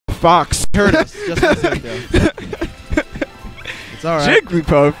Fox. Hurt us. Just it's all right.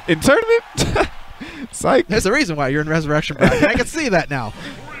 Jigglypuff in tournament? Psych. There's a reason why you're in Resurrection Bracket. I can see that now.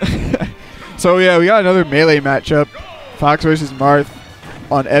 So, yeah, we got another melee matchup. Fox versus Marth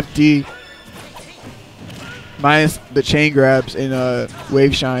on FD. Minus the chain grabs and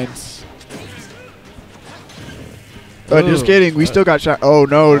wave shines. Oh, just kidding. We still got shot. Oh,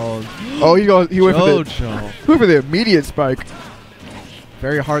 no. Oh, he went for the immediate spike.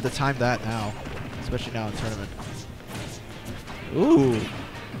 Very hard to time that now, especially now in tournament. Ooh.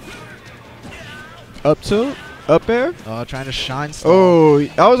 Up tilt? Up air? Trying to shine stall. Oh,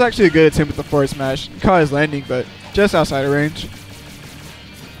 that was actually a good attempt with the forward smash. Caught his landing, but just outside of range.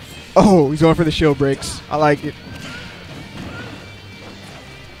 Oh, he's going for the shield breaks. I like it.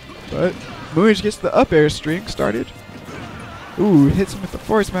 But Moonage gets the up air string started. Ooh, hits him with the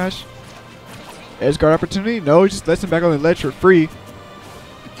forward smash. Edge guard opportunity. No, he just lets him back on the ledge for free.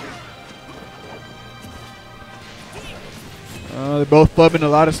 They're both flubbing a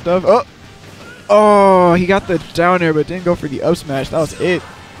lot of stuff. Oh, he got the down air, but didn't go for the up smash. That was it.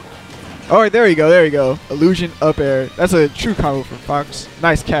 All right, there you go. There you go. Illusion up air. That's a true combo from Fox.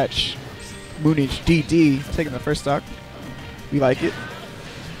 Nice catch. Moonage DD taking the first stock. We like it.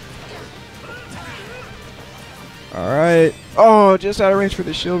 All right. Oh, just out of range for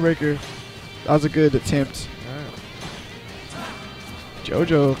the shield breaker. That was a good attempt.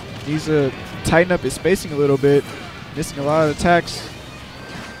 JoJo needs to tighten up his spacing a little bit. Missing a lot of attacks.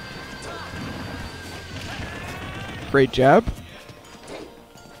 Great jab.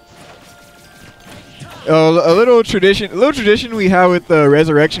 A little tradition we have with the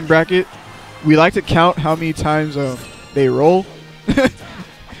Resurrection Bracket. We like to count how many times they roll.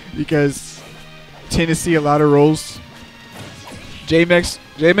 Because tend to see a lot of rolls.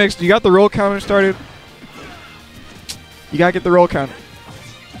 JMX, you got the roll counter started? You gotta get the roll counter.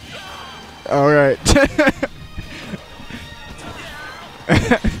 Alright.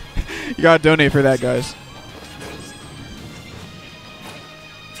 You gotta donate for that, guys.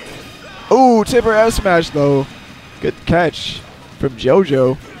 Ooh, tipper F smash though. Good catch from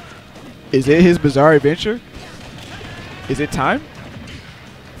JoJo. Is it his bizarre adventure? Is it time?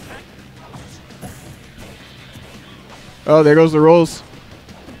 Oh, there goes the rolls.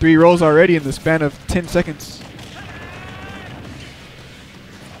 3 rolls already in the span of 10 seconds.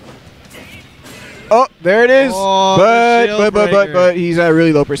 Oh, there it is. Oh, but he's at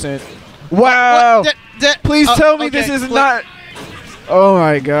really low percent. Wow. Please tell me this is not. Oh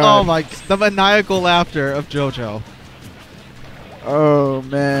my god. Oh my, the maniacal laughter of JoJo. Oh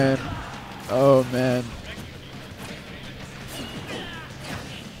man. Oh man.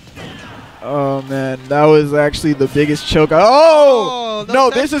 Oh man, that was actually the biggest choke. Oh no,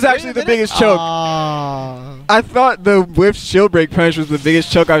 this is actually the biggest choke. I thought the whiff shield break punch was the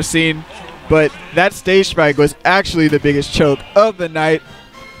biggest choke I've seen, but that stage spike was actually the biggest choke of the night.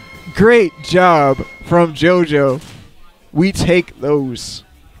 Great job from JoJo. We take those.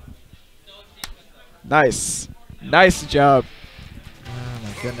 Nice. Nice job. Oh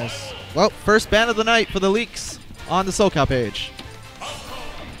my goodness. Well, first ban of the night for the leaks on the SoCal page.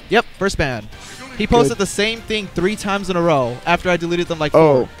 Yep, first ban. He posted the same thing 3 times in a row after I deleted them like 4.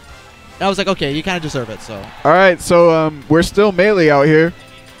 Oh. And I was like, okay, you kind of deserve it, so. All right, so we're still melee out here.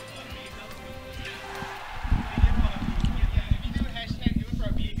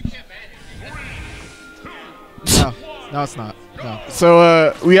 No, it's not. No.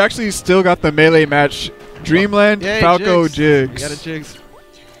 So we actually still got the melee match. Dreamland, Yay, Falco, Jigs. We got a Jigs.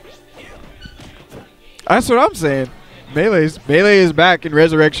 That's what I'm saying. Melee is back in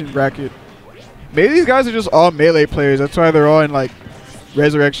Resurrection Bracket. Maybe these guys are just all melee players. That's why they're all in like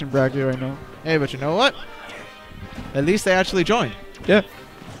Resurrection Bracket right now. Hey, but you know what? At least they actually joined. Yeah.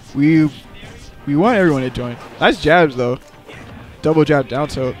 We want everyone to join. Nice jabs though. Double jab down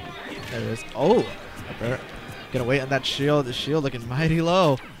tilt. There it is. Oh, gonna wait on that shield. The shield looking mighty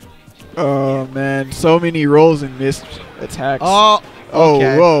low. Oh man, so many rolls and missed attacks. Oh,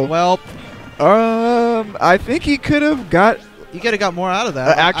 okay. Whoa. Well, I think he could have got. You could have got more out of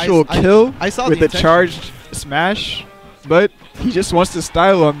that. An actual kill I saw with the a charged smash, but he just wants to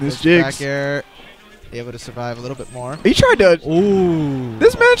style on this Jigs. Back air, able to survive a little bit more. He tried to. Ooh.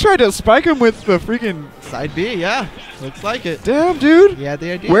 This man tried to spike him with the freaking side B. Yeah, looks like it. Damn, dude. He had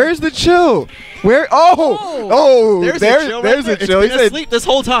the idea. Where's the chill? Where? Oh, there's a chill. He's been asleep this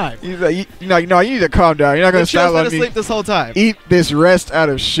whole time. He's like, no, you need to calm down. You're not gonna style on me. Asleep this whole time. Eat this rest out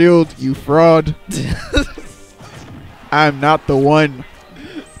of shield, you fraud. I'm not the one.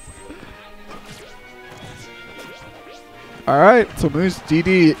 All right, so Moon's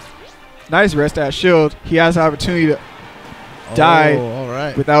DD, nice rest at shield. He has the opportunity to die. All right.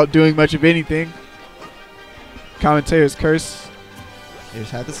 right. Without doing much of anything. Commentator's curse. You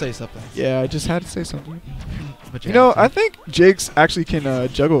just had to say something. Yeah, I just had to say something. But You know, I think Jigs actually can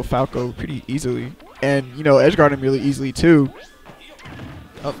juggle Falco pretty easily. And, you know, edge guard him really easily, too.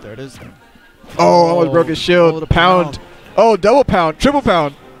 Oh, there it is. Oh, almost broke his shield. Oh, the pound. Oh, double pound. Triple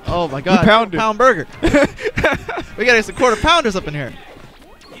pound. Oh, my God. Pounded. Pound burger. We got to get some quarter pounders up in here.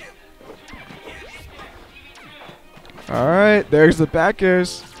 All right, there's the back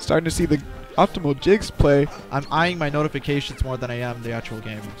airs. Starting to see the optimal Jigs play. I'm eyeing my notifications more than I am the actual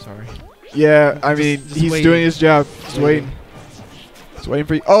game. I'm sorry. Yeah, I mean, he's waiting. doing his job. Just waiting. Just waiting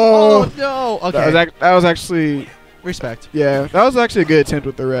for you. Oh, no. Okay. That was actually... Respect. Yeah, that was actually a good attempt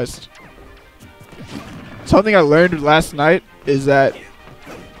with the rest. Something I learned last night is that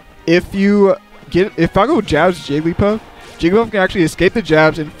if Falco jabs Jigglypuff, Jigglypuff can actually escape the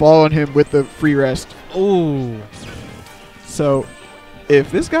jabs and fall on him with the free rest. Ooh. So,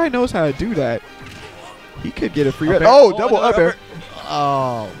 if this guy knows how to do that, he could get a free rest. Air. Oh, double up air.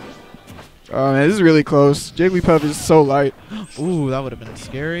 Oh. Oh, man, this is really close. Jigglypuff is so light. Ooh, that would have been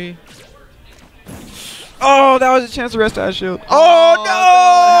scary. Oh, that was a chance to rest that shield.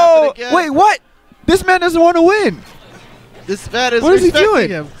 Oh, no! Wait, what? This man doesn't want to win. This man is What is he respecting doing?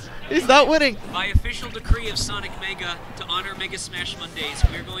 him. He's not winning. By official decree of Sonic Mega, to honor Mega Smash Mondays,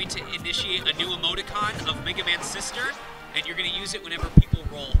 we're going to initiate a new emoticon of Mega Man's sister, and you're going to use it whenever people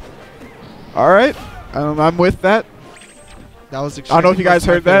roll. All right. I'm with that. That was I don't know if you guys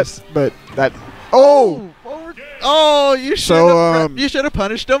heard that, but that... Oh! Oh, you should have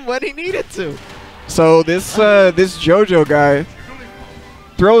punished him when he needed to. So this JoJo guy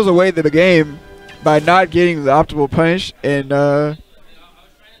throws away the game by not getting the optimal punish, and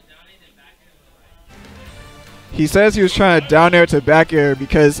he says he was trying to down air to back air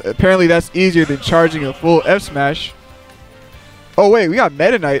because apparently that's easier than charging a full F smash. Oh wait, we got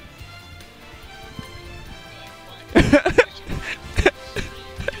Meta Knight.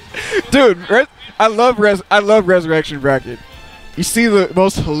 Dude, I love Resurrection Bracket. You see the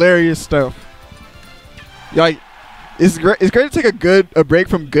most hilarious stuff. Like, it's great to take a break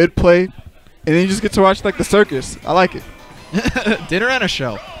from good play, and then you just get to watch like the circus. I like it. Dinner and a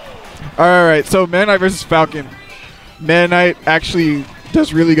show. All right, so Meta Knight versus Falcon. Meta Knight actually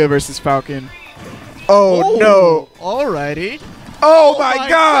does really good versus Falcon. Oh no! Alrighty. Oh my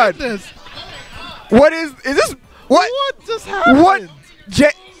God! Goodness. What is this? What? What just happened? What?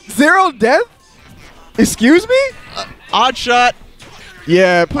 Zero death? Excuse me? Odd shot.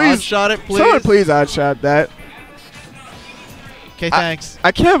 Yeah, please. Odd shot it, please. Someone please odd shot that. Okay, thanks.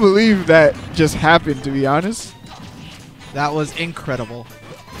 I can't believe that just happened, to be honest. That was incredible.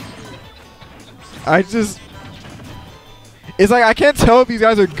 It's like I can't tell if these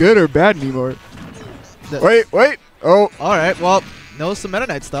guys are good or bad anymore. Wait. Oh. All right. Well, no some Meta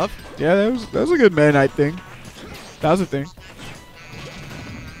Knight stuff. Yeah, that was a good Meta Knight thing. That was a thing.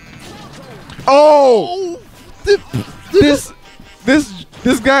 Oh! This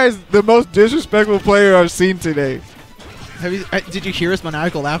guy is the most disrespectful player I've seen today. Did you hear his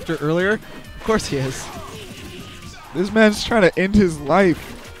maniacal laughter earlier? Of course he is. This man's trying to end his life.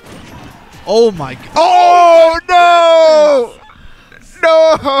 Oh my God. Oh no!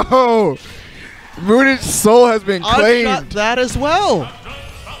 No! Moonage's soul has been claimed. Shot that as well.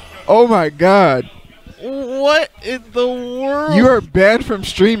 Oh my God. What in the world? You are banned from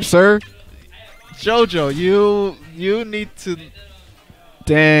stream, sir. JoJo, you need to.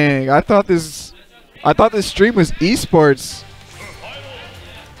 Dang, I thought this stream was esports.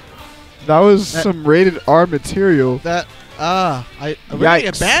 That was some rated R material. We're gonna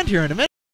get banned here in a minute.